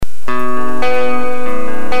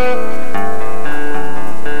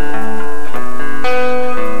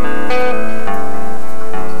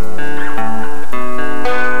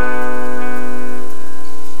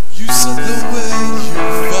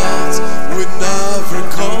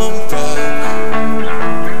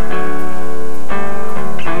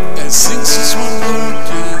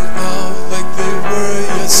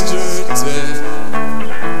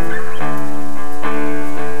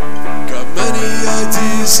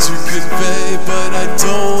to convey, but I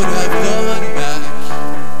don't have the knack.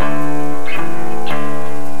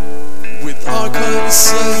 With our kind of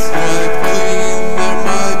slate wiped clean, there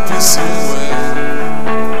might be some way.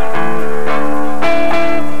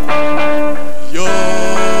 Your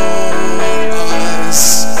eyes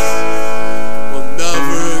will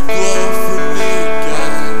never glow for me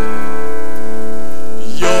again.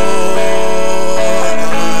 Your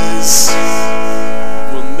eyes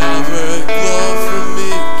will never glow for me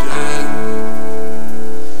again.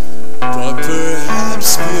 But perhaps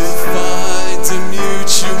we'll find a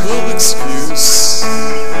mutual excuse,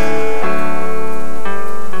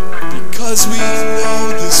 because we know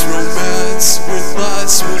this romance with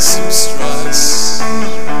lies with some stress.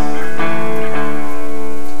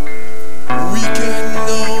 We can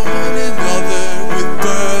know one another with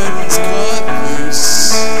burdens cut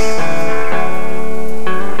loose.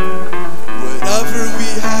 Whatever we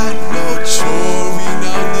had no chore, we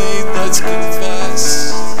now need, let's confess.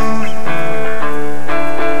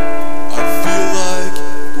 I feel like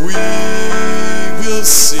we will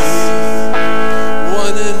see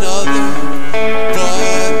one another, but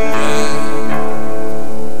then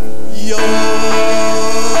your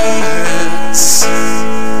hands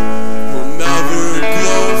will never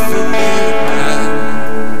glow for me again.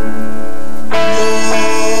 Your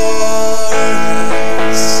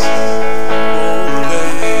hands won't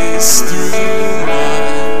lace through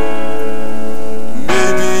mine.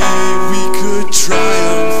 Maybe we could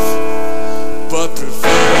triumph, but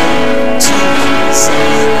prefer to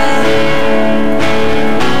resign.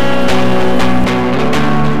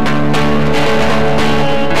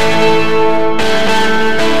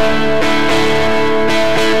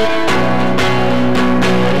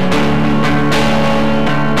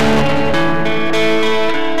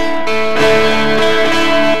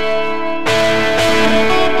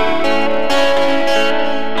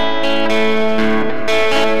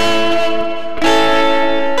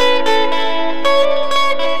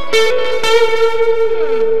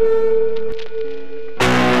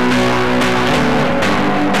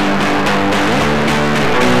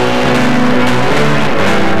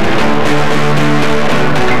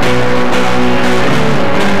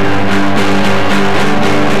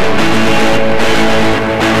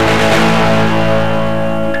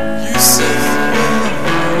 You said the way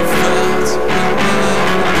you felt would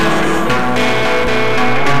never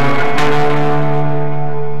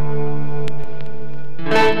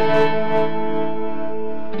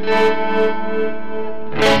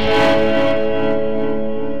do.